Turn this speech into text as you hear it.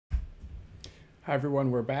Hi everyone,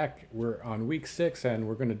 we're back. We're on week 6 and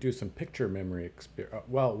we're going to do some picture memory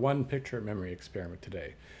one picture memory experiment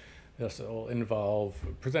today. This will involve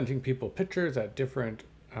presenting people pictures at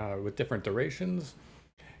with different durations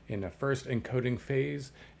in a first encoding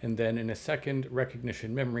phase, and then in a second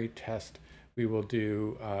recognition memory test we will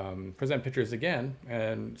do present pictures again,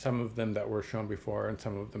 and some of them that were shown before and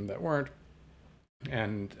some of them that weren't,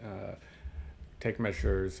 and take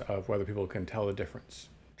measures of whether people can tell the difference,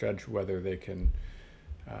 judge whether they can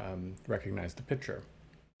recognize the picture.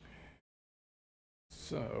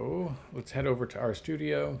 So let's head over to our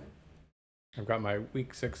studio. I've got my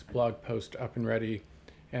week 6 blog post up and ready,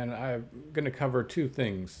 and I'm going to cover two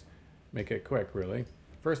things, make it quick really.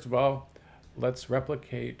 First of all, let's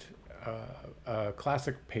replicate a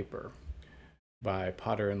classic paper by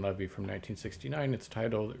Potter and Levy from 1969. It's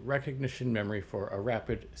titled Recognition Memory for a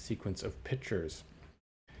Rapid Sequence of Pictures.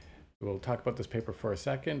 We'll talk about this paper for a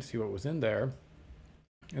second, see what was in there,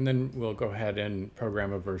 and then we'll go ahead and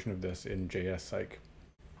program a version of this in JsPsych.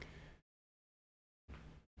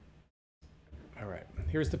 All right,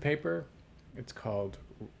 here's the paper. It's called,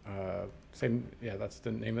 that's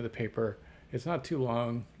the name of the paper. It's not too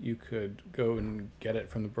long. You could go and get it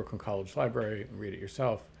from the Brooklyn College Library and read it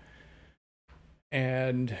yourself.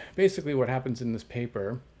 And basically what happens in this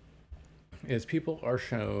paper is people are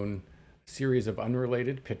shown a series of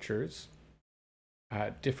unrelated pictures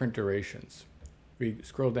at different durations. We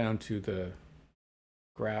scroll down to the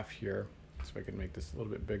graph here, so I can make this a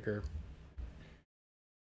little bit bigger.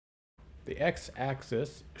 The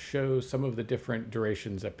x-axis shows some of the different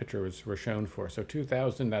durations that pictures were shown for. So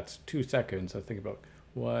 2000, that's 2 seconds. So think about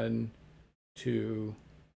 1, 2,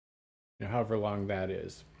 however long that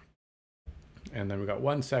is. And then we got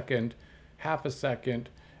 1 second, half a second,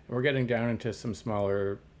 and we're getting down into some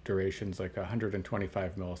smaller durations like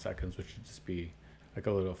 125 milliseconds, which should just be like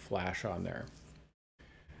a little flash on there.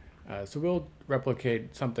 So we'll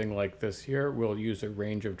replicate something like this here. We'll use a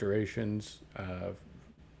range of durations,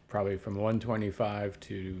 probably from 125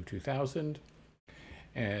 to 2000.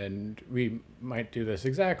 And we might do this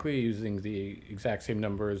exactly using the exact same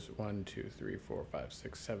numbers, 1, 2, 3, 4, 5,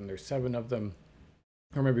 6, 7. There's 7 of them.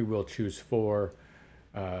 Or maybe we'll choose 4.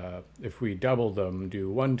 If we double them, do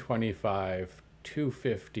 125,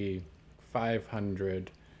 250,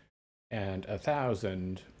 500, and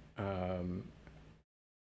 1,000,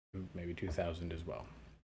 maybe 2,000 as well.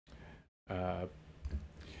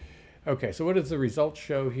 Okay, so what does the results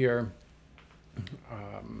show here?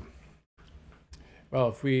 Well,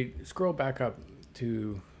 if we scroll back up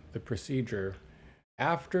to the procedure,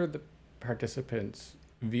 after the participants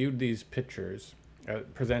viewed these pictures,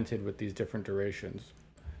 presented with these different durations,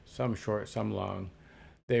 some short, some long,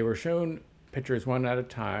 they were shown pictures one at a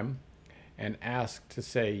time and asked to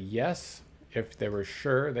say yes if they were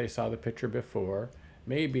sure they saw the picture before,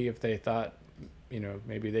 maybe if they thought,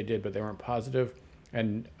 maybe they did but they weren't positive,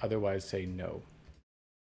 and otherwise say no.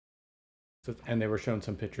 So, and they were shown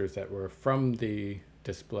some pictures that were from the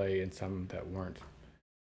display and some that weren't.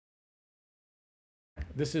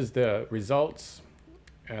 This is the results.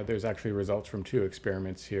 There's actually results from 2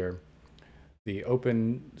 experiments here. The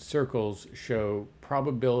open circles show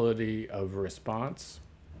probability of response.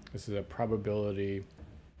 This is a probability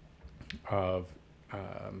of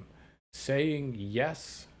saying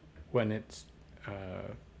yes when it's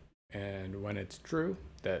and when it's true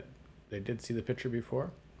that they did see the picture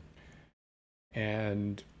before.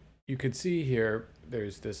 And you could see here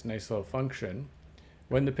there's this nice little function.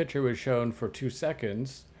 When the picture was shown for 2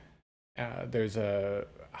 seconds, there's a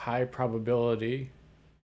high probability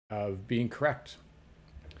of being correct,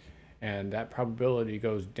 and that probability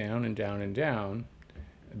goes down and down and down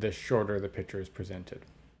the shorter the picture is presented.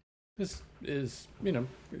 This is,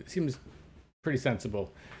 it seems pretty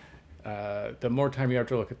sensible. The more time you have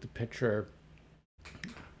to look at the picture,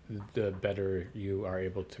 the better you are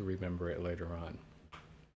able to remember it later on,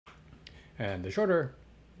 and the shorter,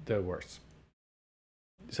 the worse.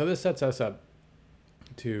 So this sets us up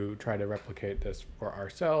to try to replicate this for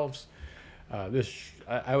ourselves.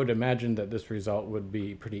 I would imagine that this result would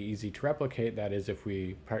be pretty easy to replicate. That is, if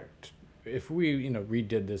we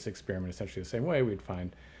redid this experiment essentially the same way, we'd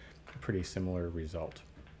find a pretty similar result.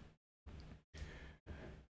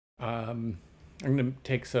 I'm going to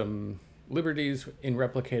take some liberties in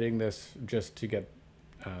replicating this just to get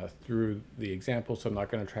through the example, so I'm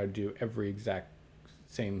not going to try to do every exact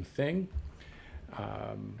same thing.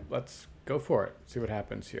 Let's go for it, see what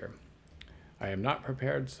happens here. I am not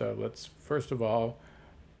prepared, so let's first of all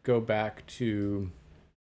go back to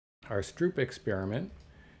our Stroop experiment,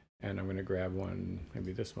 and I'm going to grab one,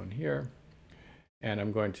 maybe this one here, and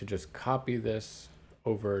I'm going to just copy this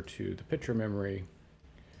over to the picture memory,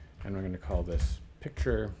 and I'm going to call this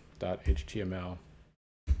picture.html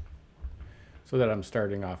so that I'm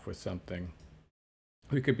starting off with something.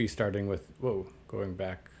 We could be starting with, whoa, going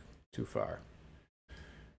back too far.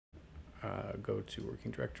 Go to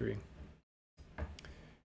working directory.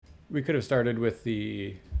 We could have started with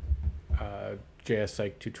the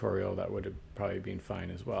JsPsych tutorial. That would have probably been fine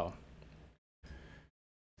as well.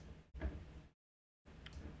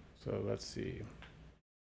 So let's see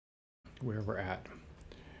where we're at.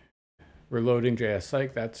 We're loading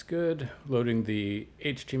JsPsych, that's good. Loading the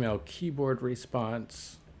HTML keyboard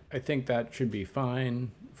response. I think that should be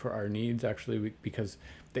fine for our needs, actually, because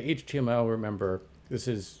the HTML, remember, this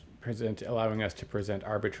is allowing us to present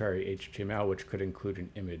arbitrary HTML, which could include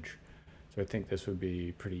an image. So I think this would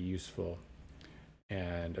be pretty useful.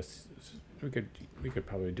 And we could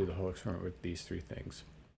probably do the whole experiment with these three things.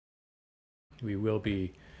 We will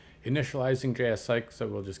be initializing JsPsych, so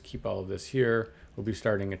we'll just keep all of this here. We'll be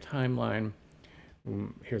starting a timeline.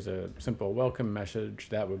 Here's a simple welcome message.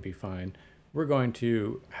 That would be fine. We're going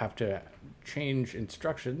to have to change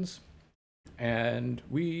instructions. And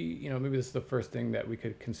maybe this is the first thing that we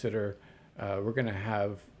could consider. We're going to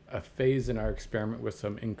have a phase in our experiment with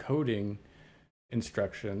some encoding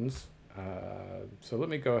instructions. So let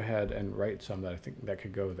me go ahead and write some that I think that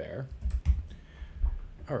could go there.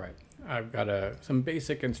 All right, I've got some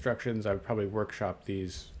basic instructions. I would probably workshop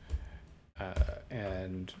these,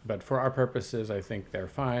 but for our purposes, I think they're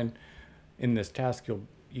fine. In this task,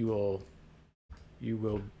 you will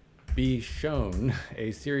be shown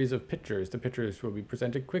a series of pictures. The pictures will be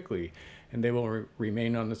presented quickly, and they will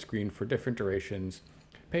remain on the screen for different durations.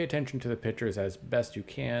 Pay attention to the pictures as best you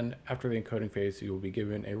can. After the encoding phase, you will be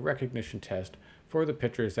given a recognition test for the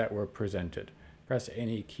pictures that were presented. Press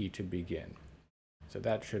any key to begin. So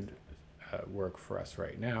that should work for us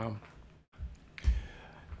right now.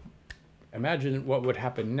 Imagine what would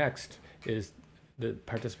happen next is the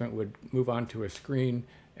participant would move on to a screen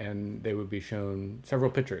and they would be shown several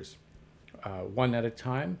pictures, one at a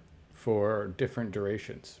time for different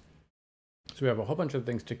durations. So we have a whole bunch of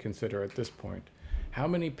things to consider at this point. How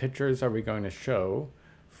many pictures are we going to show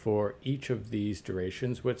for each of these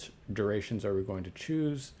durations? Which durations are we going to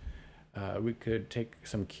choose? We could take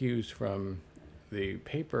some cues from the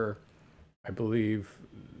paper. I believe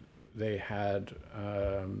they had,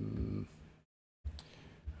 I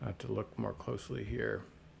have to look more closely here.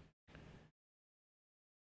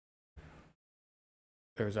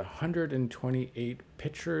 There's 128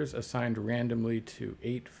 pictures assigned randomly to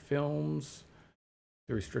 8 films.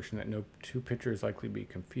 The restriction that no 2 pictures likely be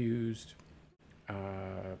confused.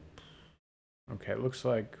 Okay, it looks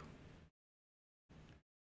like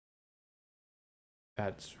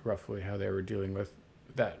that's roughly how they were dealing with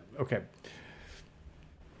that. Okay.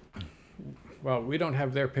 Well, we don't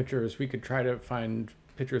have their pictures. We could try to find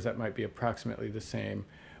pictures that might be approximately the same.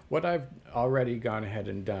 What I've already gone ahead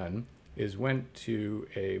and done is went to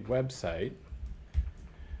a website.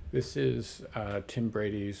 This is Tim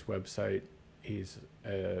Brady's website. He's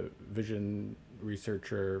a vision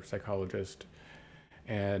researcher, psychologist,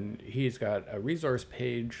 and he's got a resource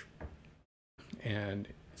page and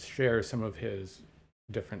shares some of his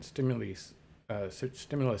different stimulus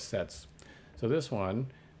sets. So this one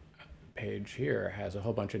page here has a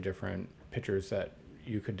whole bunch of different pictures that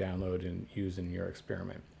you could download and use in your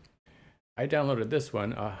experiment. I downloaded this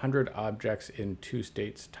one, 100 objects in 2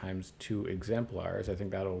 states times 2 exemplars. I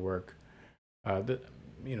think that'll work.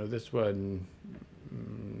 This one,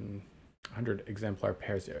 100 exemplar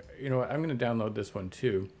pairs. You know what, I'm going to download this one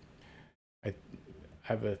too. I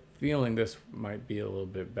have a feeling this might be a little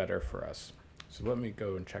bit better for us. So let me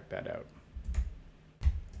go and check that out.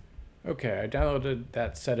 Okay, I downloaded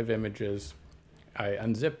that set of images. I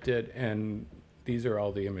unzipped it, and these are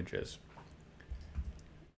all the images.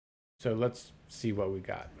 So let's see what we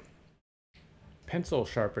got. Pencil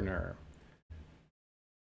sharpener,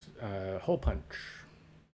 hole punch,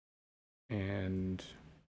 and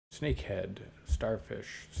snakehead,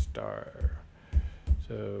 starfish, star.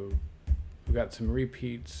 So we got some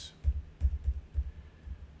repeats.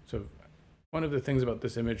 So one of the things about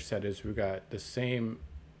this image set is we got the same,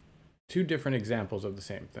 2 different examples of the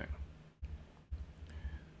same thing.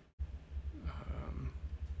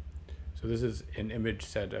 So this is an image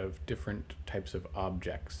set of different types of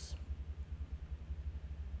objects.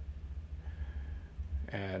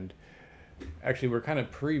 And actually, we're kind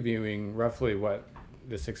of previewing roughly what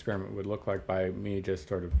this experiment would look like by me just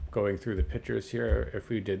sort of going through the pictures here. If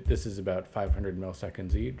we did, this is about 500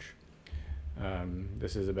 milliseconds each.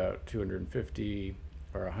 This is about 250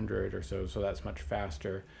 or 100 or so, so that's much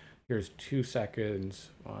faster. Here's 2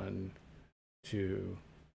 seconds on 2,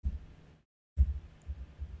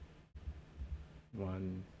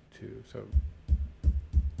 1, 2. So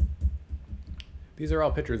these are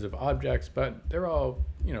all pictures of objects, but they're all,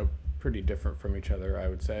 pretty different from each other, I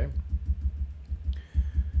would say.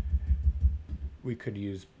 We could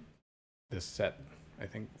use this set, I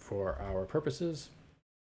think, for our purposes.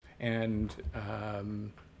 And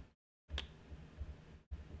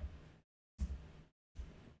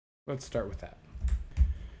let's start with that.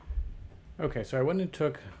 Okay, so I went and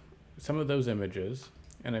took some of those images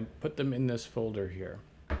and I put them in this folder here.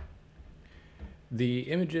 The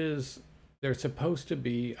images, they're supposed to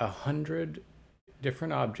be 100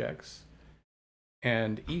 different objects,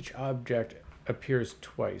 and each object appears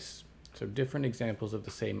twice. So different examples of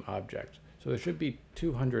the same object. So there should be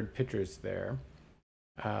 200 pictures there.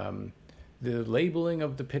 The labeling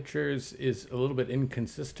of the pictures is a little bit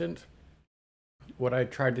inconsistent. What I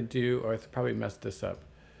tried to do, or I probably messed this up.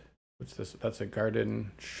 What's this? That's a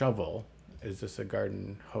garden shovel. Is this a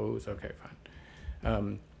garden hose? Okay,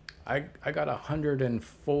 fine. I got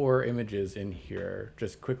 104 images in here,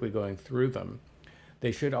 just quickly going through them.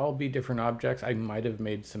 They should all be different objects. I might have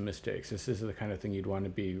made some mistakes. This is the kind of thing you'd want to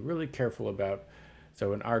be really careful about.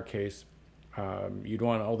 So in our case, you'd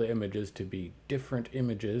want all the images to be different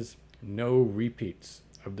images, no repeats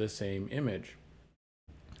of the same image.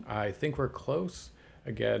 I think we're close.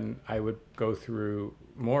 Again, I would go through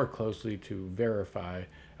more closely to verify.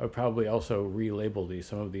 I would probably also relabel these.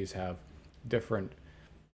 Some of these have different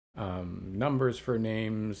numbers for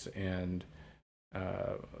names, and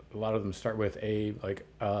a lot of them start with a, like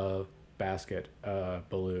a basket, a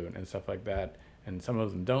balloon, and stuff like that. And some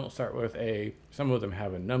of them don't start with a. Some of them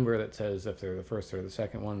have a number that says if they're the first or the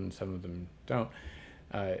second one, and some of them don't.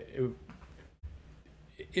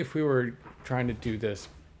 If we were trying to do this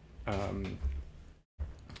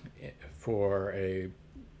for an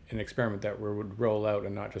experiment that we would roll out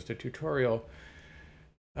and not just a tutorial,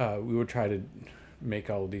 we would try to make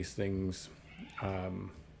all these things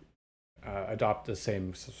adopt the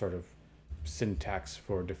same sort of syntax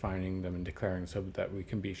for defining them and declaring, so that we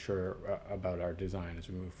can be sure about our design as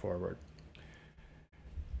we move forward.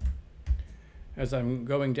 As I'm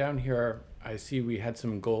going down here, I see we had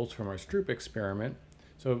some goals from our Stroop experiment.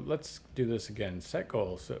 So let's do this again. Set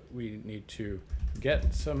goals. So we need to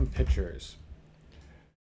get some pictures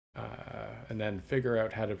and then figure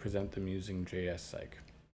out how to present them using JsPsych.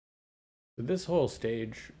 So this whole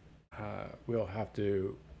stage, we'll have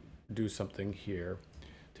to do something here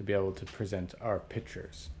to be able to present our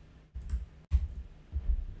pictures.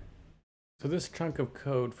 So this chunk of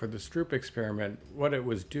code for the Stroop experiment, what it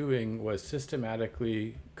was doing was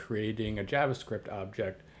systematically creating a JavaScript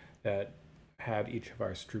object that had each of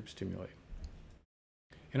our Stroop stimuli.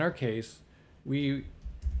 In our case, we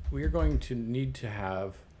are going to need to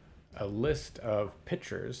have a list of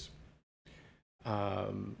pictures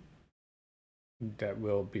that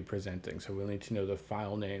we'll be presenting. So we'll need to know the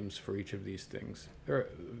file names for each of these things.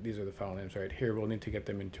 These are the file names right here. We'll need to get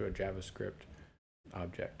them into a JavaScript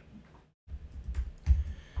object.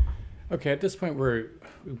 Okay, at this point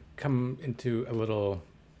we've come into a little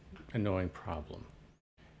annoying problem.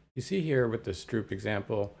 You see here with the Stroop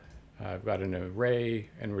example, I've got an array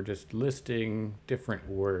and we're just listing different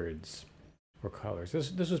words or colors.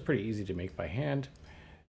 This was pretty easy to make by hand.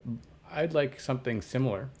 I'd like something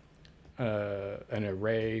similar, an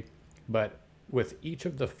array, but with each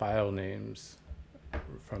of the file names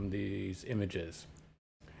from these images.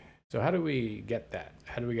 So how do we get that?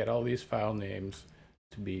 How do we get all these file names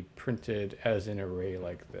to be printed as an array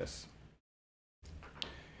like this?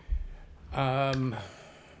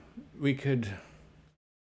 We could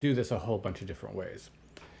do this a whole bunch of different ways.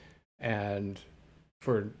 And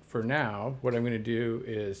for now, what I'm going to do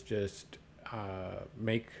is just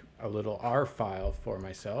make a little R file for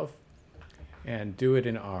myself and do it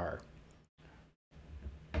in R.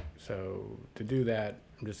 So to do that,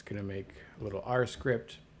 I'm just going to make a little R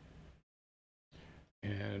script,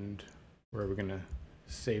 and where we're going to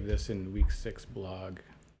save this in week 6 blog.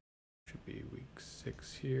 Should be week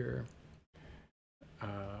 6 here.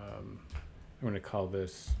 I'm going to call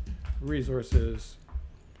this resources.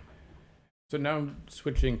 So now I'm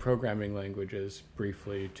switching programming languages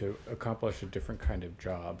briefly to accomplish a different kind of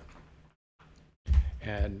job.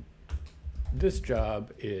 And this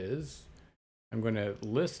job is, I'm going to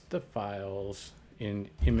list the files in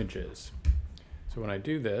images. So when I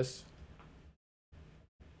do this,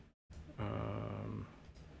 oh,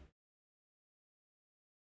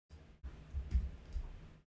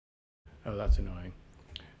 that's annoying.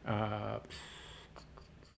 I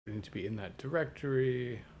need to be in that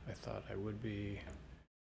directory. I thought I would be.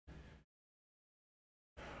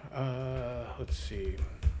 Let's see.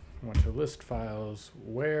 I want to list files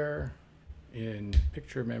where in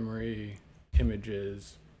picture memory,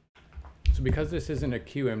 images. So because this isn't a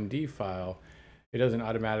QMD file, it doesn't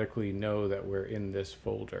automatically know that we're in this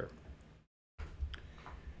folder.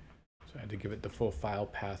 So I had to give it the full file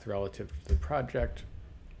path relative to the project.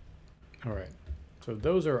 All right, so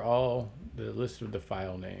those are all the list of the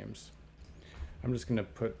file names. I'm just going to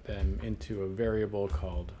put them into a variable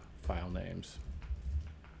called file names.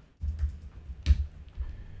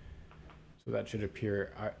 So that should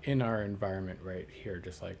appear in our environment right here,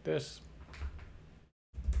 just like this.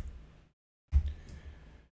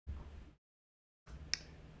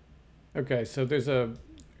 Okay, so there's a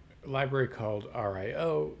library called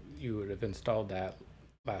RIO. You would have installed that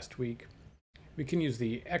last week. We can use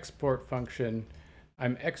the export function.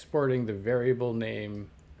 I'm exporting the variable name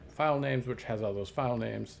file names, which has all those file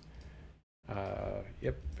names.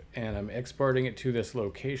 Yep, and I'm exporting it to this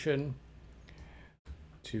location,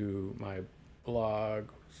 to my blog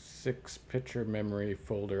 6 picture memory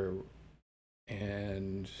folder,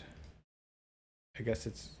 and I guess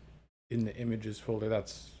it's in the images folder.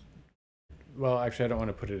 That's, well, actually I don't want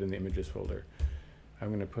to put it in the images folder. I'm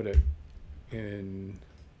going to put it in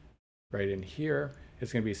right in here.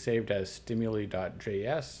 It's going to be saved as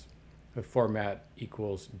stimuli.js. The format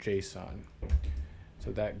equals JSON.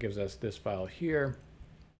 So that gives us this file here.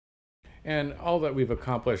 And all that we've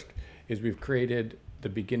accomplished is we've created the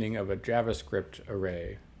beginning of a JavaScript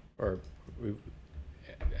array, or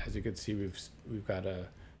as you can see, we've got a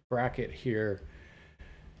bracket here.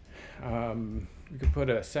 We could put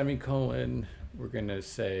a semicolon. We're going to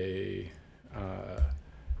say,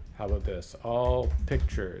 how about this? All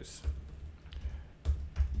pictures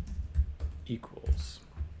equals.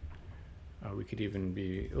 We could even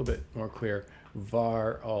be a little bit more clear.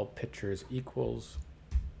 Var all pictures equals.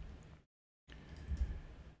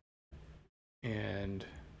 And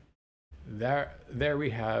there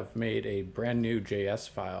we have made a brand new JS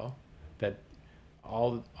file that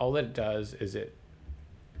all that it does is it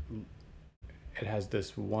has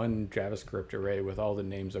this one JavaScript array with all the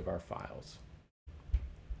names of our files.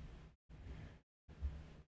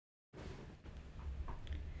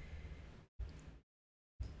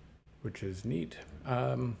 Which is neat.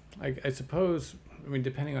 I suppose, I mean,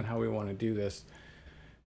 depending on how we want to do this,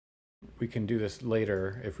 we can do this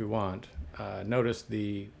later if we want. Notice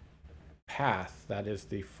the path, that is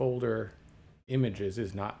the folder images,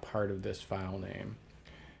 is not part of this file name.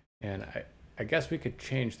 And I guess we could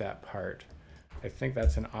change that part. I think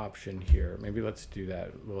that's an option here. Maybe let's do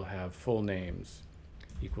that. We'll have full names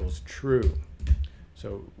equals true.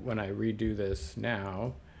 So when I redo this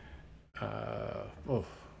now,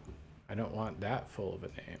 I don't want that full of a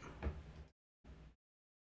name.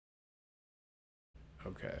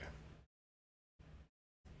 Okay.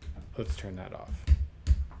 Let's turn that off.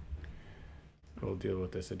 We'll deal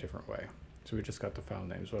with this a different way. So we just got the file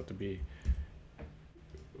names. We'll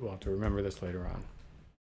have to remember this later on.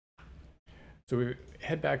 So we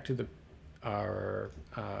head back to our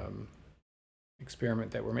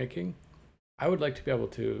experiment that we're making. I would like to be able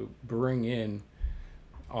to bring in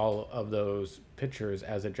all of those pictures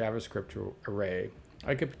as a JavaScript array.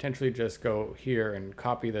 I could potentially just go here and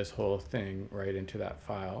copy this whole thing right into that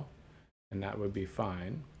file, and that would be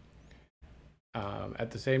fine.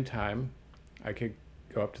 At the same time, I could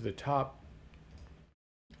go up to the top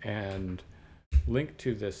and link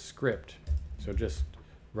to this script. So just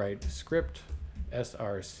write script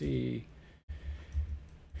src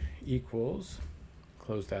equals,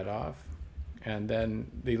 close that off, and then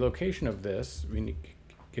the location of this, we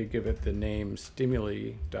could give it the name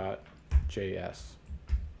stimuli.js,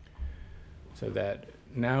 so that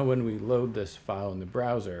now when we load this file in the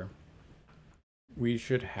browser, we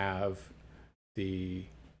should have the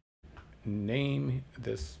name,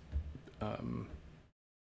 this,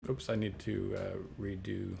 oops, I need to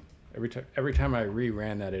redo, every time I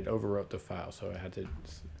reran that, it overwrote the file, so I had to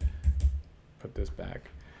put this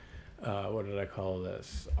back. What did I call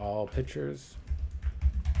this? All pictures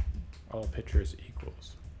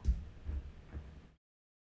equals.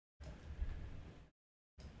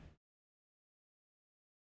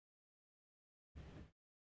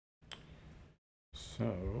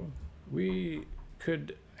 So we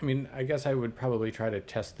could, I mean, I guess I would probably try to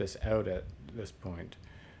test this out at this point.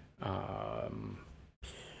 I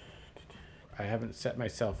haven't set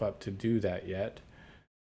myself up to do that yet.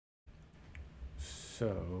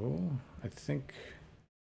 So I think,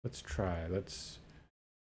 let's try. Let's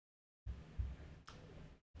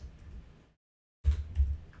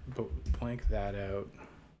blank that out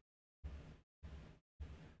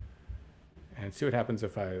and see what happens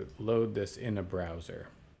if I load this in a browser.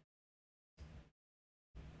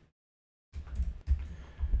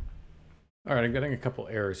 All right, I'm getting a couple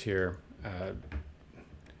errors here.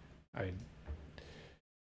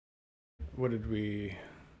 What did we,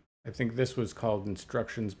 I think this was called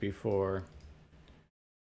instructions before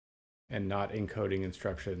and not encoding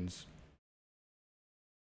instructions.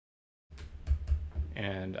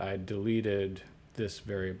 And I deleted this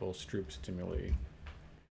variable stroop stimuli.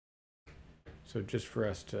 So just for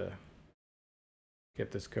us to get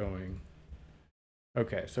this going.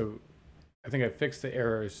 Okay, so I think I fixed the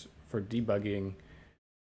errors for debugging.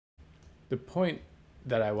 The point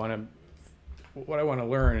that what I want to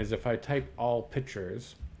learn is if I type all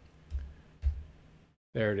pictures,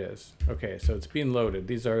 there it is. Okay, so it's being loaded.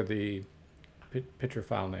 These are the picture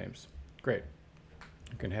file names. Great.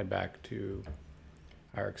 You can head back to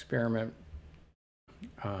our experiment.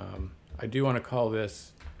 I do want to call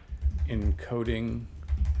this encoding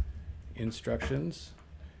instructions.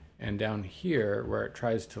 And down here, where it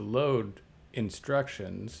tries to load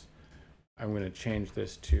instructions, I'm going to change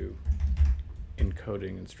this to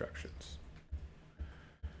encoding instructions.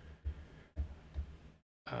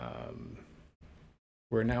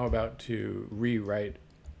 We're now about to rewrite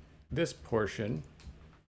this portion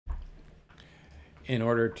in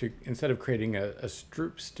order to, instead of creating a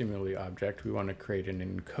stroop stimuli object, we want to create an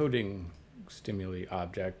encoding stimuli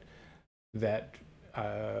object that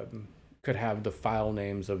could have the file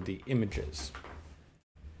names of the images.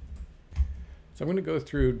 So I'm going to go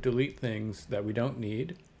through, delete things that we don't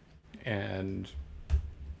need, and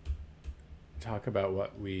talk about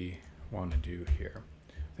what we want to do here.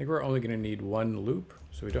 I think we're only going to need one loop,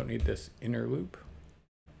 so we don't need this inner loop.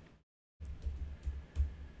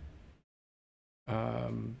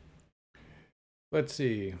 Let's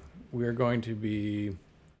see, we're going to be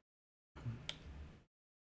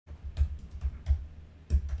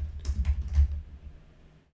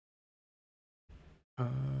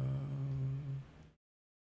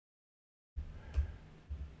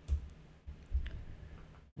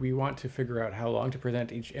we want to figure out how long to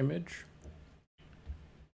present each image.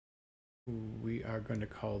 We are going to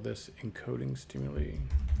call this encoding stimuli. I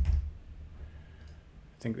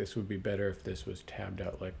think this would be better if this was tabbed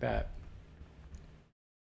out like that.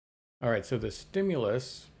 All right, so the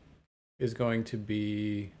stimulus is going to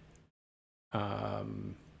be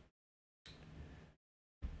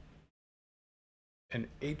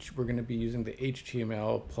we're going to be using the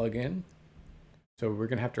HTML plugin. So we're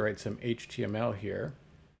going to have to write some HTML here.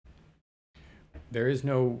 There is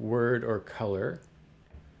no word or color,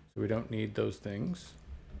 so we don't need those things.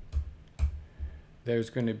 There's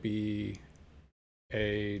going to be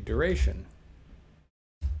a duration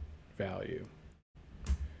value,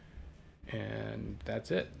 and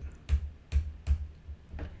that's it.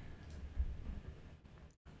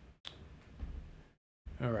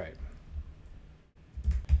 All right.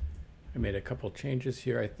 I made a couple changes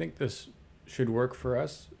here. I think this should work for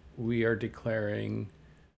us. We are declaring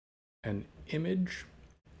an image.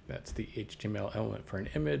 That's the HTML element for an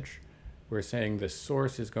image. We're saying the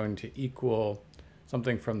source is going to equal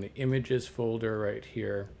something from the images folder right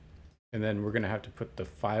here. And then we're going to have to put the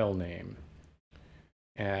file name.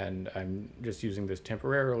 And I'm just using this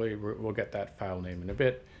temporarily. We'll get that file name in a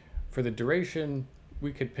bit. For the duration,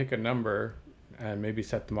 we could pick a number and maybe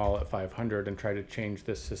set them all at 500 and try to change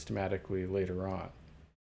this systematically later on.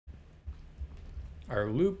 Our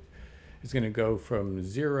loop is going to go from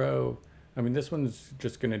 0. I mean, this one's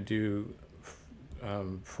just going to do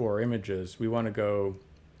 4 images. We want to go,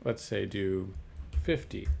 let's say, do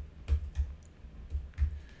 50.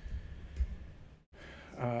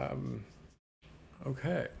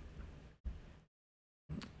 Okay.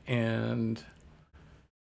 And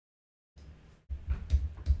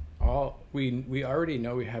we already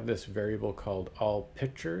know we have this variable called all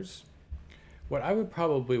pictures. What I would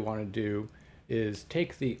probably want to do is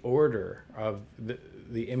take the order of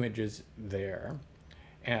the images there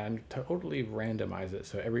and totally randomize it.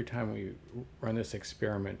 So every time we run this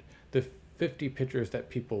experiment, the 50 pictures that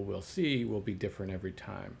people will see will be different every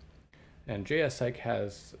time. And JsPsych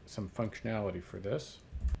has some functionality for this.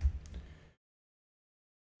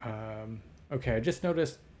 Okay, I just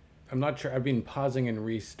noticed, I'm not sure, I've been pausing and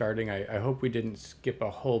restarting. I hope we didn't skip a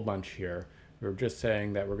whole bunch here. We're just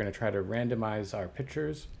saying that we're going to try to randomize our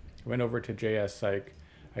pictures. I went over to JsPsych,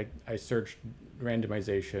 I searched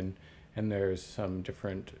randomization, and there's some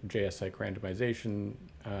different JsPsych randomization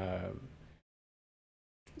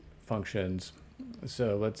functions.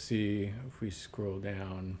 So let's see if we scroll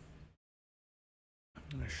down.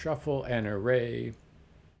 Shuffle and array.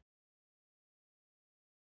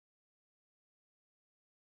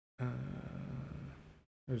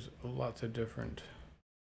 There's lots of different.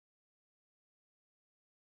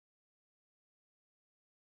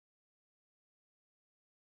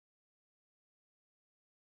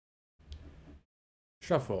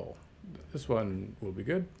 shuffle. This one will be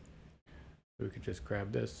good. We could just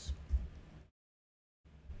grab this.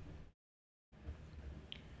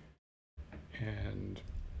 And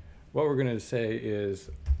what we're going to say is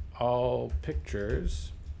all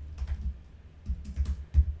pictures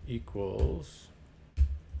equals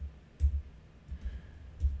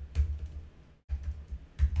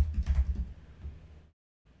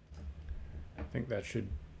I think that should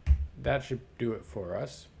do it for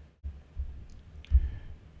us.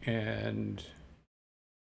 And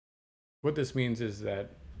what this means is that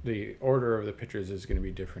the order of the pictures is going to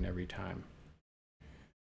be different every time.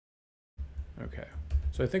 Okay,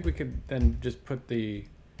 so I think we could then just put the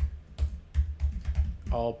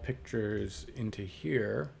all pictures into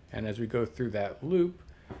here, and as we go through that loop,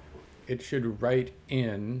 it should write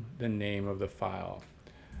in the name of the file.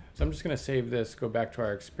 So I'm just going to save this, go back to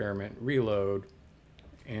our experiment, reload,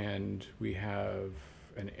 and we have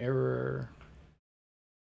an error.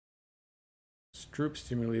 Stroop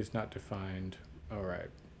stimuli is not defined. All right.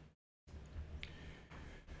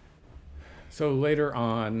 So later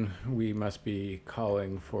on, we must be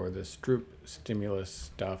calling for the Stroop stimulus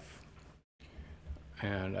stuff.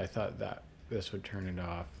 And I thought that this would turn it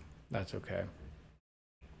off. That's okay.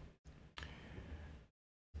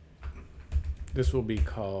 This will be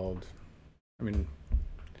called,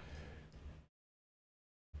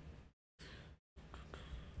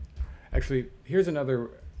 actually, here's another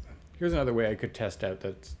way I could test out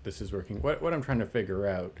that this is working. What I'm trying to figure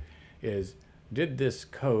out is, did this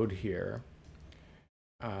code here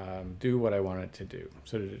do what I want it to do?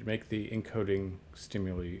 So to make the encoding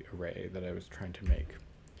stimuli array that I was trying to make.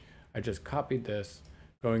 I just copied this,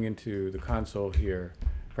 going into the console here,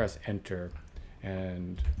 press enter,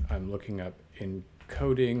 and I'm looking up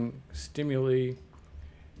encoding stimuli,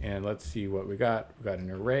 and let's see what we got. We got an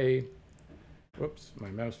array. Whoops, my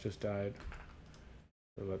mouse just died.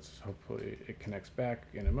 So let's hopefully it connects back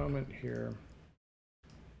in a moment here.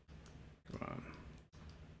 Come on.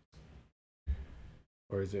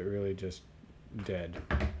 Or is it really just dead?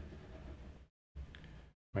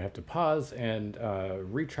 I have to pause and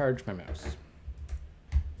recharge my mouse.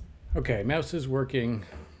 Okay, mouse is working.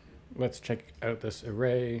 Let's check out this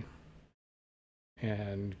array.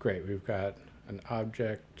 And great, we've got an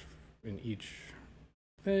object in each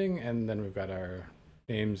thing, and then we've got our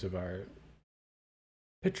names of our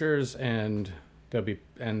pictures and the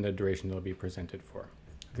duration they'll be presented for.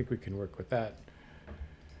 I think we can work with that.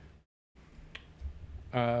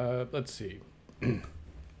 Let's see.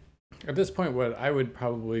 At this point, what I would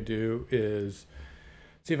probably do is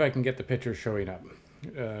see if I can get the picture showing up,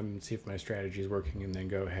 see if my strategy is working, and then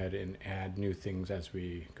go ahead and add new things as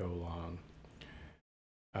we go along.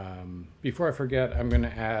 Before I forget, I'm going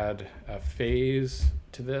to add a phase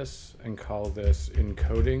to this and call this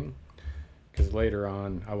encoding, because later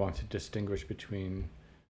on I want to distinguish between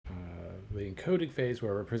the encoding phase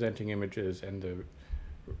where we're presenting images and the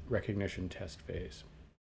recognition test phase.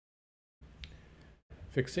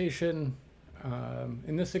 Fixation.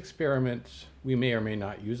 In this experiment, we may or may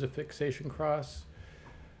not use a fixation cross.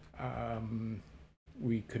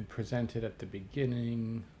 We could present it at the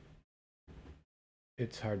beginning.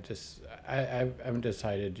 It's hard to, I haven't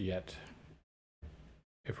decided yet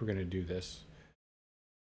if we're going to do this.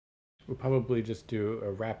 We'll probably just do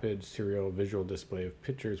a rapid serial visual display of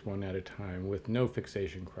pictures one at a time with no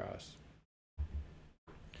fixation cross.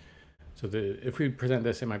 So if we present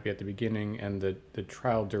this, it might be at the beginning, and the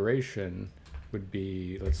trial duration would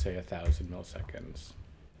be, let's say, 1,000 milliseconds.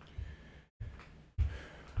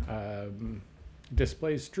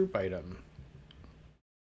 Display Stroop item.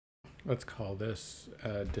 Let's call this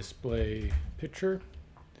display picture.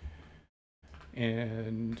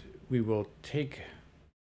 And we will take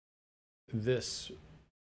this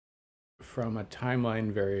from a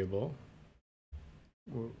timeline variable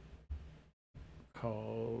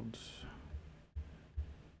called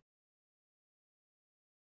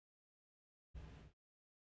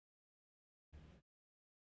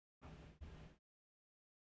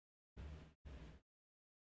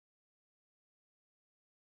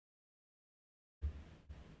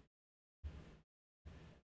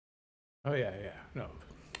oh yeah, no,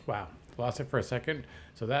 wow, lost it for a second.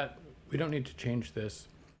 So that we don't need to change this.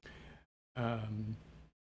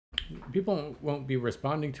 People won't be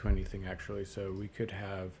responding to anything actually, so we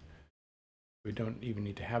don't even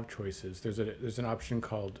need to have choices. There's an option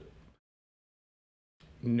called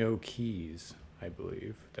no keys, I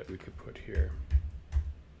believe, that we could put here.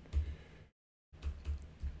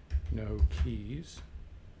 No keys.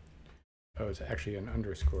 Oh, it's actually an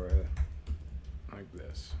underscore like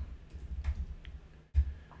this.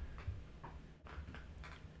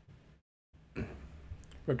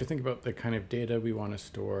 We have to think about the kind of data we want to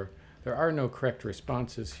store. There are no correct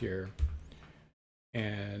responses here.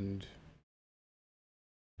 And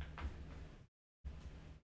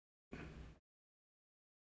we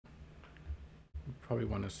probably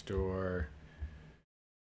want to store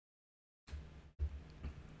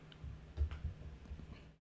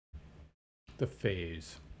the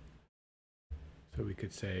phase. So we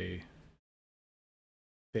could say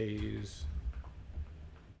phase,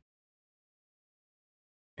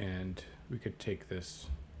 and we could take this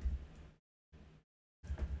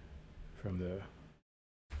from the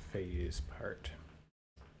phase part.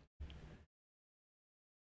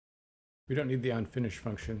 We don't need the onFinish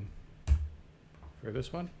function for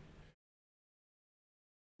this one.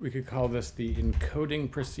 We could call this the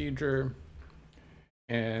encoding procedure.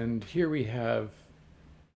 And here we have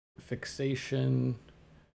fixation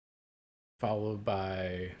followed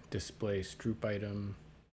by display stroop item.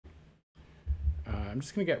 I'm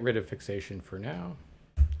just going to get rid of fixation for now,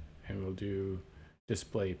 and we'll do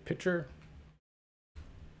display picture.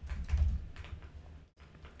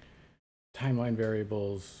 Timeline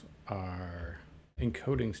variables are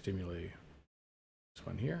encoding stimuli. This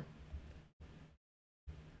one here.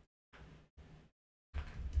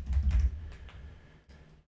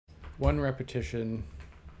 One repetition,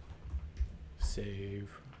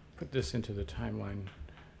 save, put this into the timeline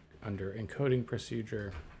under encoding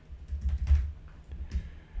procedure.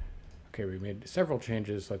 Okay, we made several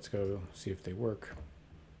changes. Let's go see if they work.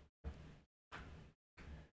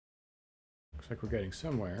 Looks like we're getting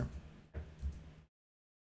somewhere.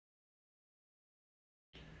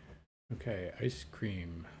 Okay, ice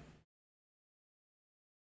cream.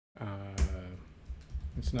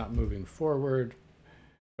 It's not moving forward,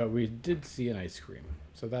 but we did see an ice cream,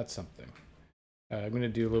 so that's something. I'm going to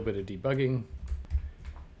do a little bit of debugging.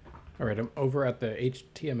 All right, I'm over at the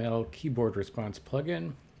HTML keyboard response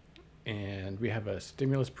plugin, and we have a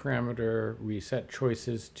stimulus parameter. We set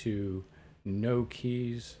choices to no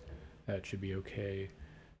keys. That should be okay.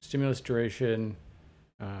 Stimulus duration.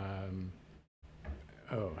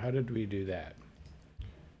 Oh, how did we do that?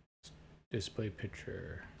 Display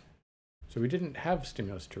picture. So we didn't have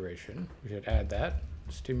stimulus duration. We should add that.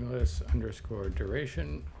 Stimulus underscore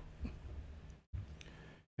duration.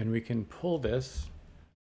 And we can pull this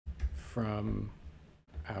from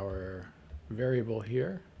our variable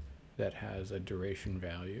here that has a duration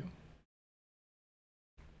value.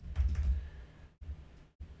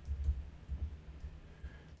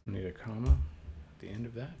 We need a comma at the end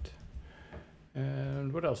of that.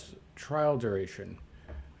 And what else? Trial duration.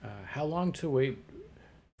 How long to wait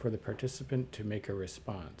for the participant to make a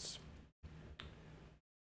response?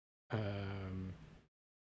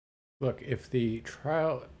 Look, if the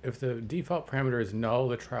default parameter is null,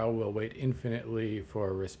 the trial will wait infinitely for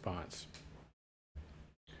a response.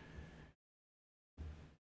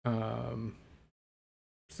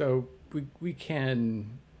 So we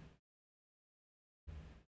can,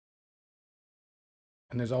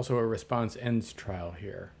 and there's also a response ends trial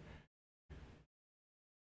here.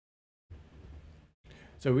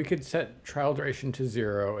 So we could set trial duration to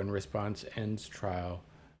 0 and response ends trial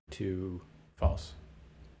to false.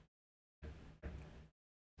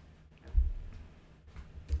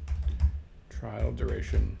 Trial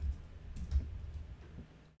duration.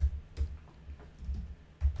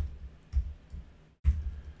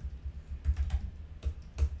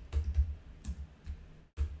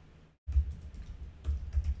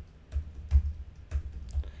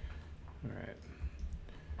 All right.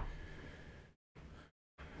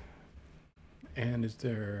 And is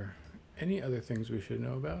there any other things we should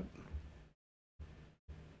know about?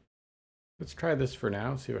 Let's try this for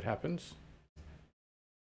now, see what happens.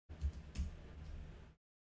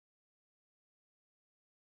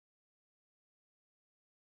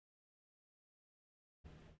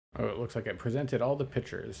 Oh, it looks like it presented all the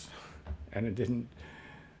pictures and it didn't.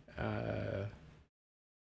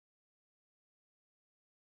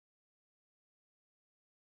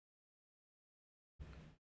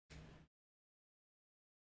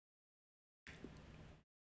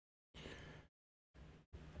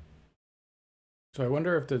 So I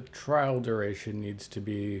wonder if the trial duration needs to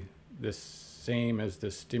be the same as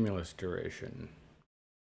the stimulus duration.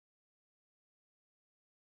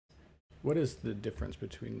 What is the difference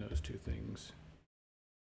between those two things?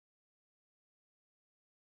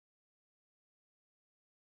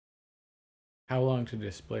 How long to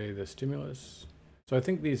display the stimulus? So I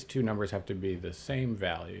think these two numbers have to be the same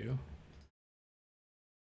value.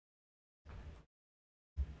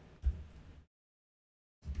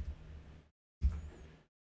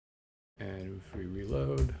 And if we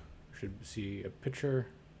reload, we should see a picture,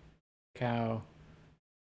 cow,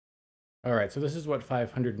 All right, so this is what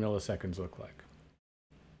 500 milliseconds look like.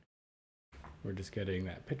 We're just getting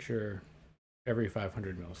that picture every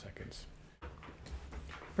 500 milliseconds.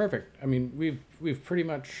 Perfect. I mean, we've pretty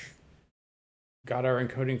much got our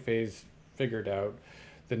encoding phase figured out.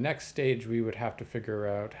 The next stage, we would have to figure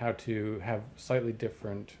out how to have slightly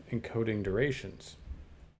different encoding durations.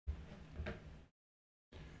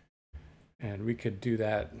 And we could do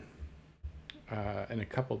that in a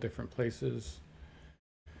couple different places.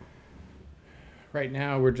 Right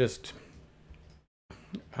now, we're just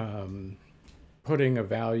putting a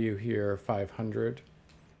value here, 500.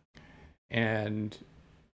 And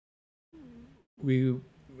we,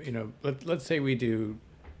 let's say we do,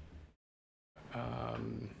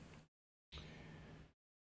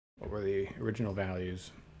 what were the original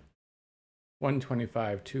values?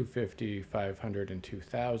 125, 250, 500, and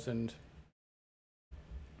 2000.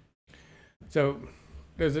 So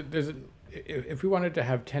if we wanted to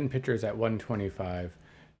have 10 pictures at 125,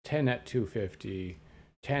 10 at 250,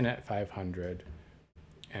 10 at 500,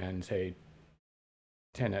 and say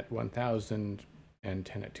 10 at 1000 and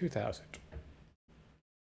 10 at 2000.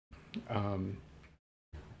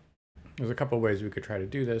 There's a couple ways we could try to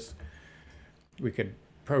do this. We could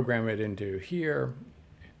program it into here,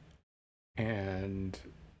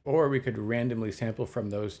 or we could randomly sample from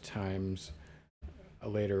those times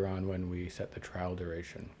later on when we set the trial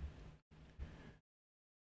duration.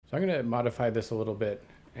 So I'm going to modify this a little bit,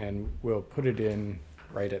 and we'll put it in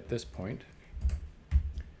right at this point.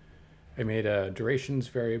 I made a durations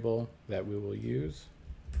variable that we will use.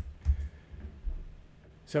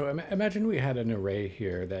 So imagine we had an array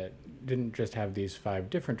here that didn't just have these 5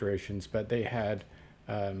 different durations, but they had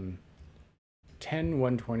 10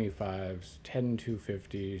 125s, 10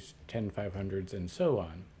 250s, 10 500s, and so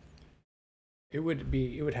on. It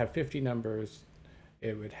would have 50 numbers.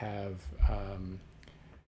 It would have,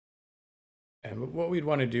 and what we'd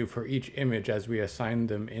want to do for each image as we assign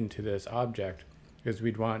them into this object is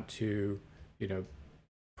we'd want to,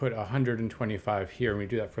 put 125 here, and we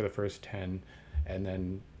do that for the first 10, and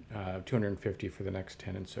then 250 for the next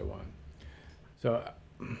 10, and so on. So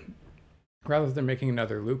rather than making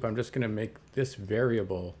another loop, I'm just going to make this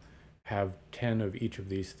variable have 10 of each of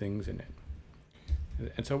these things in it.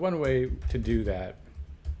 And so one way to do that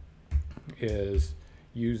is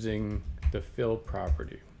using the fill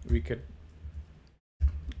property. We could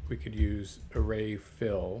use array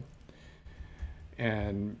fill,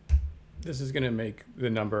 and this is going to make the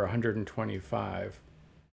number 125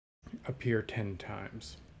 appear 10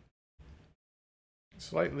 times.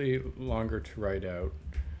 Slightly longer to write out.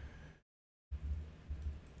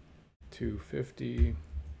 250,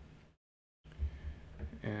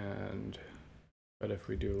 but if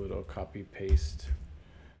we do a little copy paste,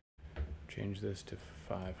 change this to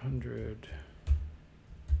 500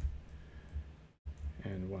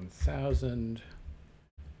 and 1000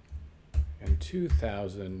 and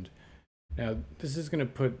 2000. Now this is going to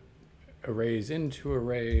put arrays into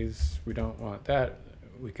arrays. We don't want that.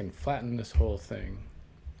 We can flatten this whole thing.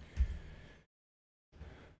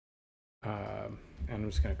 And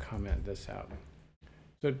I'm just going to comment this out.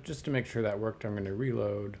 So just to make sure that worked, I'm going to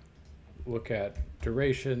reload, look at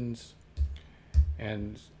durations,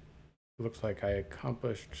 and it looks like I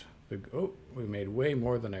accomplished we made way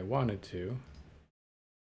more than I wanted to.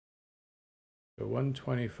 So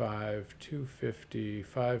 125, 250,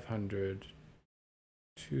 500,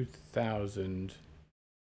 2000.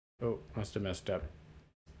 Oh, must have messed up.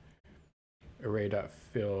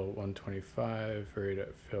 Array.fill 125,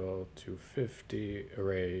 array.fill 250,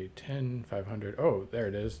 array 10, 500. Oh, there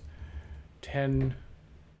it is. 10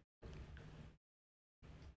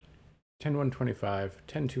 125,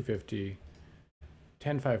 10 250,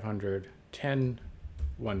 10 500, 10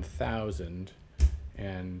 1000,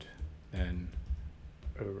 and then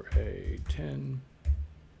array 10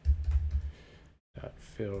 dot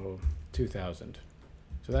fill 2000.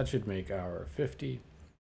 So that should make our 50.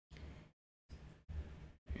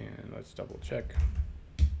 And let's double check.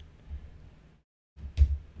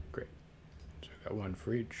 Great. So we got one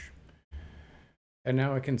for each. And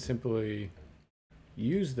now I can simply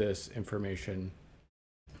use this information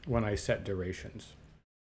when I set durations.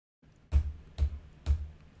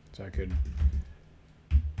 So I could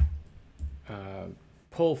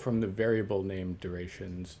pull from the variable named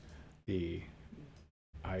durations the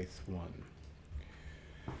ith one.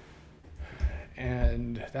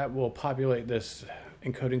 And that will populate this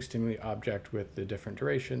encoding stimuli object with the different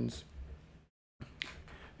durations.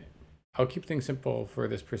 I'll keep things simple for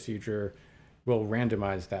this procedure. We'll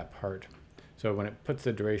randomize that part. So when it puts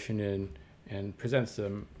the duration in and presents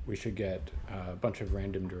them, we should get a bunch of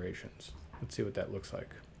random durations. Let's see what that looks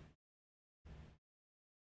like.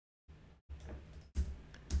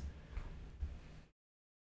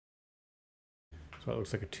 So it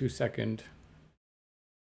looks like a 2-second.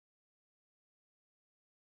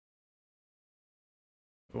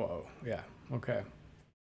 Whoa, yeah, okay.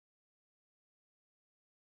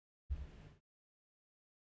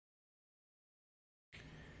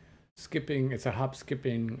 Skipping, it's a hop,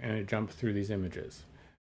 skipping, and a jump through these images.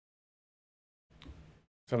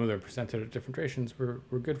 Some of them are presented at different durations.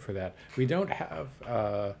 We're good for that. We don't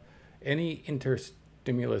have any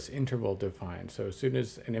interstimulus interval defined. So as soon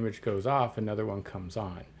as an image goes off, another one comes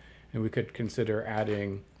on. And we could consider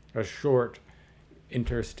adding a short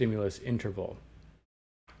interstimulus interval.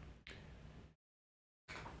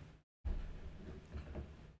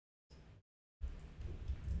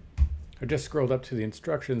 I just scrolled up to the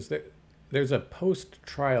instructions. There's a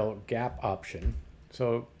post-trial gap option.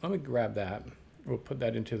 So let me grab that. We'll put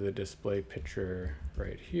that into the display picture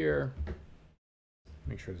right here.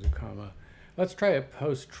 Make sure there's a comma. Let's try a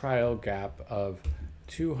post-trial gap of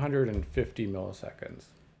 250 milliseconds.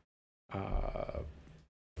 Or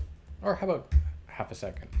how about half a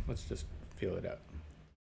second? Let's just feel it out.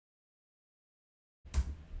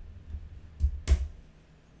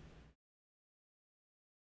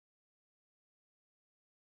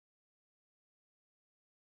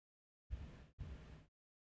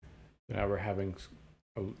 Now we're having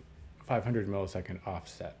a 500 millisecond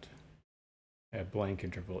offset, a blank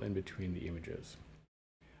interval in between the images.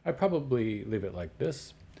 I'd probably leave it like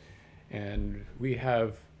this, and we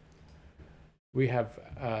have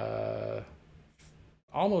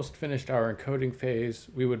almost finished our encoding phase.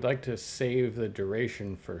 We would like to save the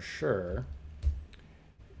duration for sure,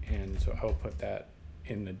 and so I'll put that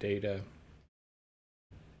in the data.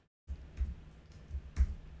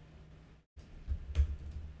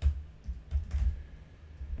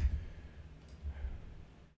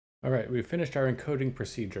 All right, we've finished our encoding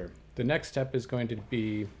procedure. The next step is going to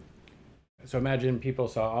be, so imagine people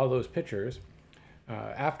saw all those pictures.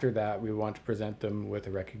 After that, we want to present them with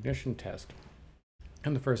a recognition test.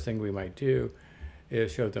 And the first thing we might do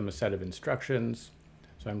is show them a set of instructions.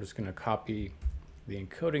 So I'm just going to copy the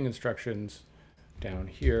encoding instructions down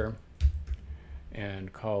here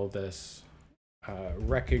and call this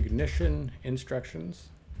recognition instructions.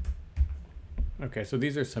 Okay, so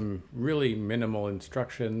these are some really minimal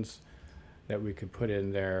instructions that we could put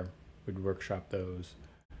in there. We'd workshop those.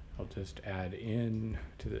 I'll just add in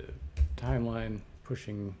to the timeline,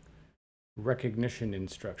 pushing recognition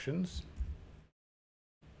instructions.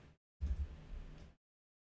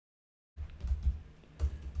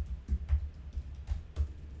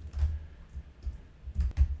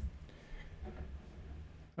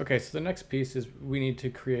 Okay, so the next piece is we need to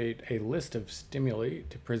create a list of stimuli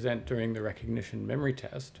to present during the recognition memory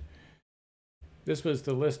test. This was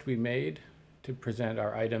the list we made to present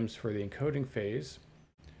our items for the encoding phase.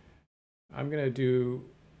 I'm going to do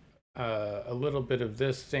a little bit of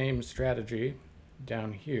this same strategy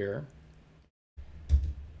down here.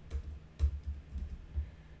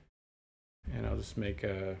 And I'll just make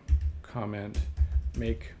a comment,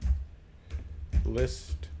 make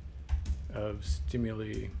list of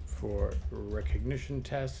stimuli for recognition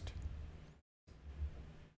test.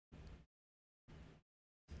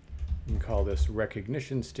 You can call this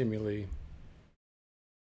recognition stimuli.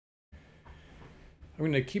 I'm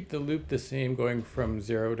going to keep the loop the same, going from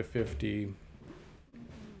 0 to 50,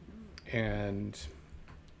 and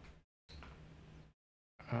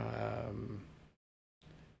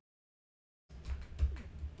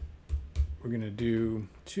we're going to do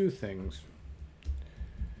two things.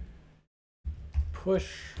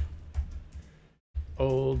 Push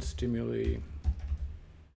old stimuli,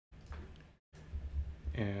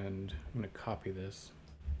 and I'm going to copy this,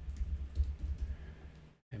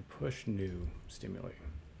 and push new stimuli.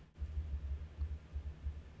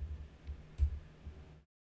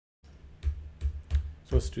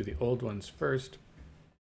 So let's do the old ones first.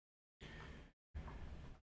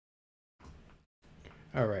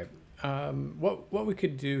 All right, what we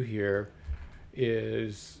could do here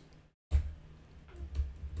is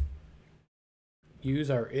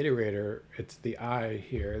use our iterator. It's the I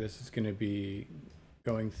here. This is going to be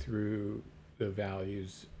going through the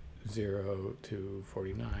values 0 to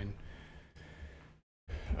 49.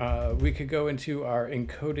 We could go into our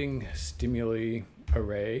encoding stimuli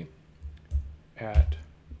array at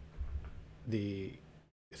the,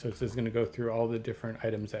 so this is going to go through all the different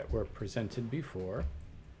items that were presented before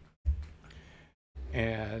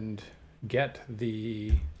and get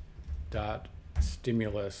the dot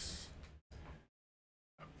stimulus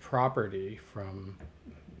property from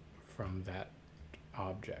that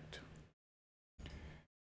object.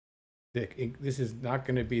 This is not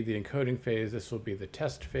going to be the encoding phase. This will be the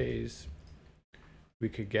test phase. we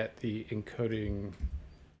could get the encoding,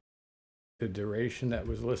 the duration that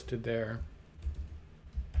was listed there.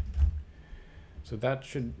 So that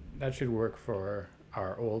should work for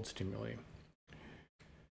our old stimuli.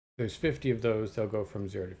 There's 50 of those, they'll go from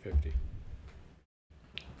 0 to 50.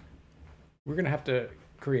 We're going to have to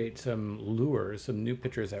create some lures, some new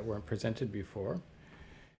pictures that weren't presented before.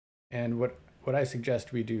 And what I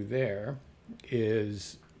suggest we do there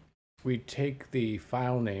is we take the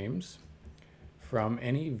file names from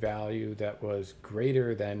any value that was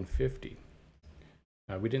greater than 50.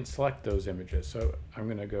 We didn't select those images, so I'm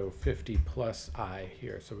going to go 50 plus I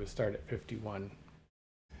here. So we'll start at 51.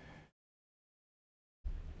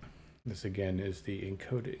 This again is the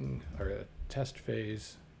encoding or a test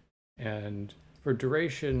phase. And for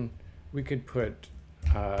duration, we could put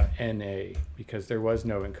NA because there was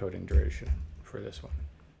no encoding duration for this one.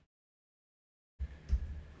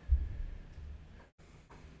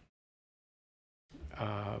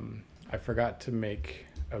 I forgot to make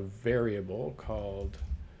a variable called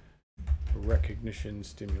recognition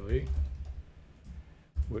stimuli,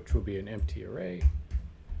 which will be an empty array.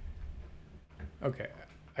 Okay,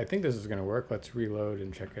 I think this is going to work. Let's reload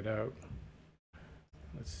and check it out.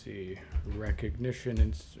 Let's see,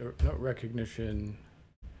 recognition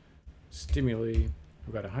stimuli.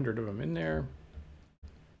 We've got 100 of them in there.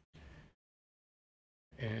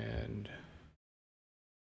 And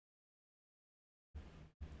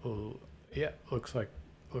yeah, looks like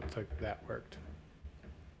that worked.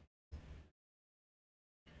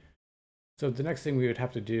 So the next thing we would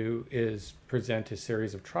have to do is present a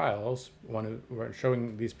series of trials, we're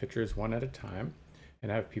showing these pictures one at a time, and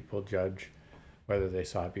have people judge whether they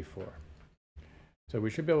saw it before. So we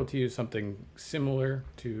should be able to use something similar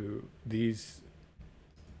to these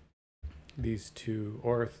two,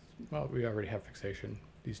 or, well, we already have fixation,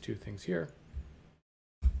 these two things here.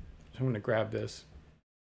 So I'm going to grab this.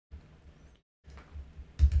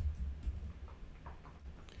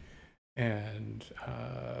 And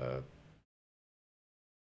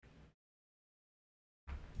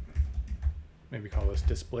maybe call this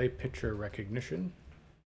display picture recognition.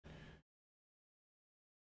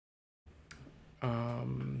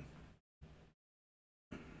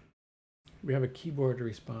 We have a keyboard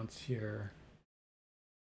response here.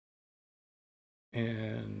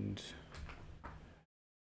 And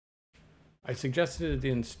I suggested the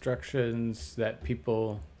instructions that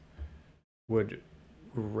people would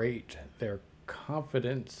rate their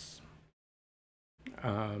confidence.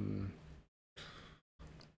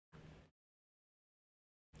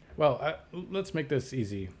 Well, let's make this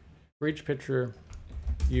easy. For each picture,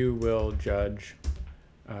 you will judge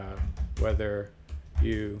whether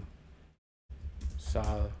you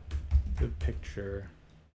saw the picture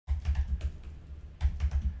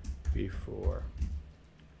before.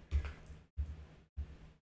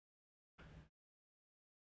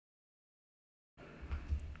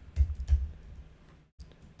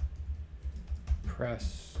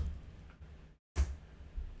 Press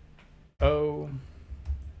O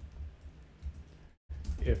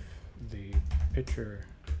if the picture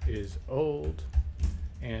is old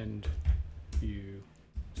and you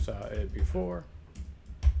saw it before.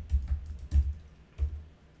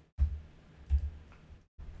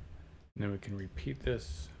 And then we can repeat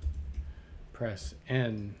this. Press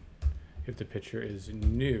N if the picture is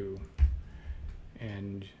new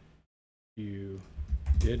and you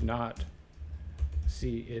did not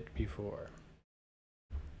see it before.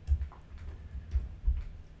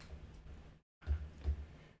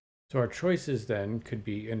 So our choices then could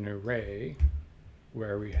be an array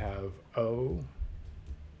where we have O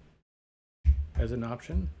as an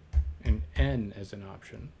option and N as an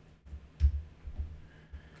option.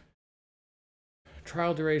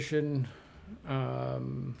 Trial duration,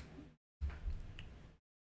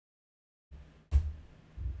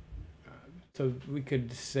 so we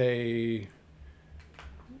could say,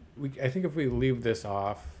 I think if we leave this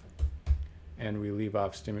off and we leave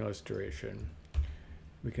off stimulus duration,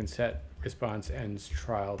 we can set response ends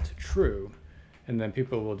trial to true, and then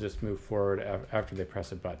people will just move forward after they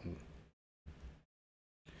press a button.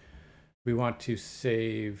 We want to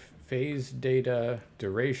save phase data,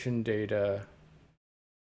 duration data,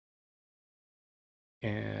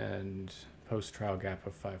 and post-trial gap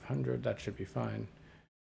of 500. That should be fine.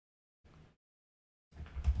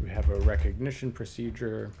 We have a recognition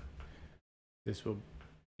procedure. This will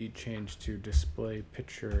be changed to display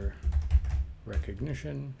picture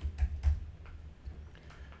recognition.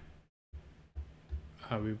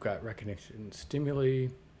 We've got recognition stimuli.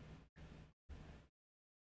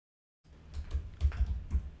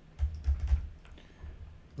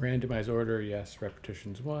 Randomized order, yes,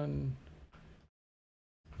 repetitions 1.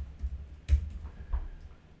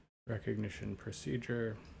 recognition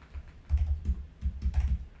procedure.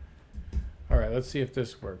 All right, let's see if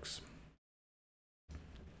this works.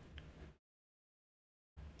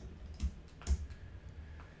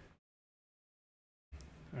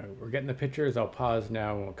 All right, we're getting the pictures. I'll pause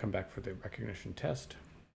now and we'll come back for the recognition test.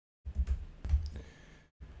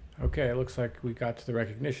 Okay, it looks like we got to the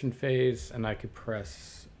recognition phase, and I could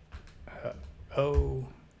press O,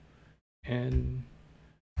 N.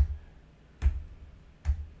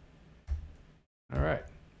 All right.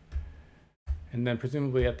 And then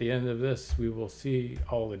presumably at the end of this, we will see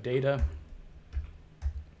all the data.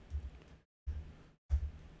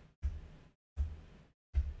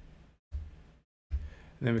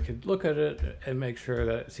 And then we could look at it and make sure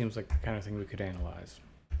that it seems like the kind of thing we could analyze.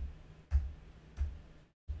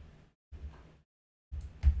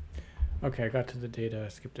 Okay, I got to the data, I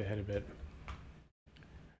skipped ahead a bit.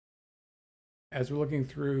 As we're looking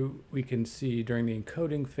through, we can see during the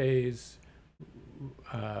encoding phase,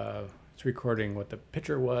 it's recording what the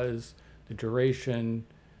picture was, the duration,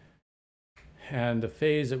 and the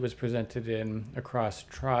phase it was presented in. Across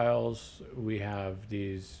trials, we have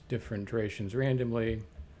these different durations randomly.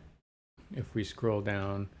 If we scroll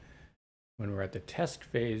down, when we're at the test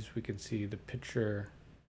phase, we can see the picture.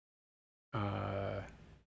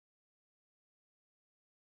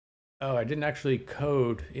 Oh, I didn't actually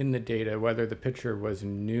code in the data whether the picture was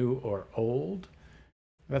new or old.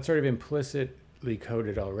 That's sort of implicitly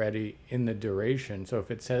coded already in the duration. So if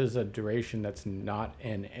it says a duration that's not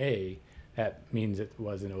NA, that means it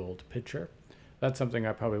was an old picture. That's something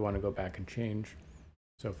I probably want to go back and change.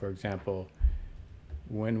 So for example,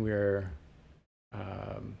 when we're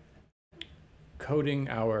coding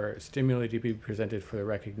our stimuli to be presented for the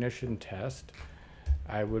recognition test,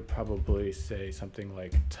 I would probably say something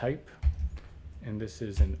like type, and this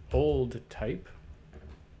is an old type.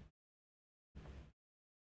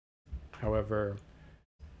 However,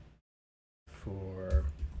 for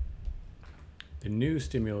the new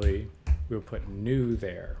stimuli, we'll put new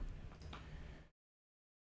there.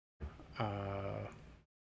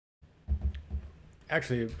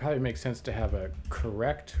 Actually, it probably makes sense to have a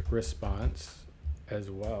correct response as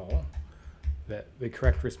well. That the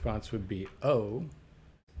correct response would be O,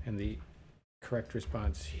 and the correct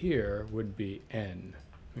response here would be N.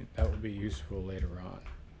 I mean, that would be useful later on.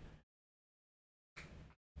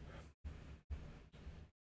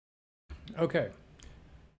 Okay,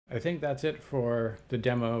 I think that's it for the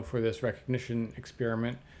demo for this recognition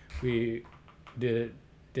experiment. We did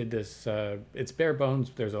this, it's bare bones.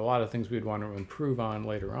 There's a lot of things we'd want to improve on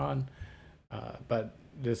later on, but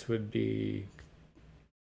this would be,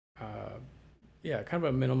 yeah, kind of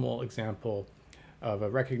a minimal example of a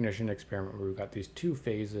recognition experiment where we've got these two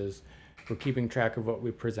phases. We're keeping track of what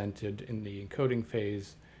we presented in the encoding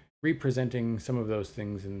phase, representing some of those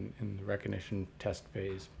things in the recognition test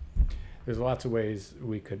phase. There's lots of ways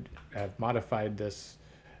we could have modified this,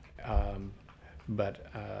 but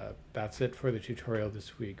that's it for the tutorial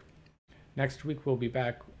this week. Next week we'll be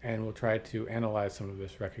back and we'll try to analyze some of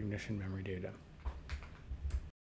this recognition memory data.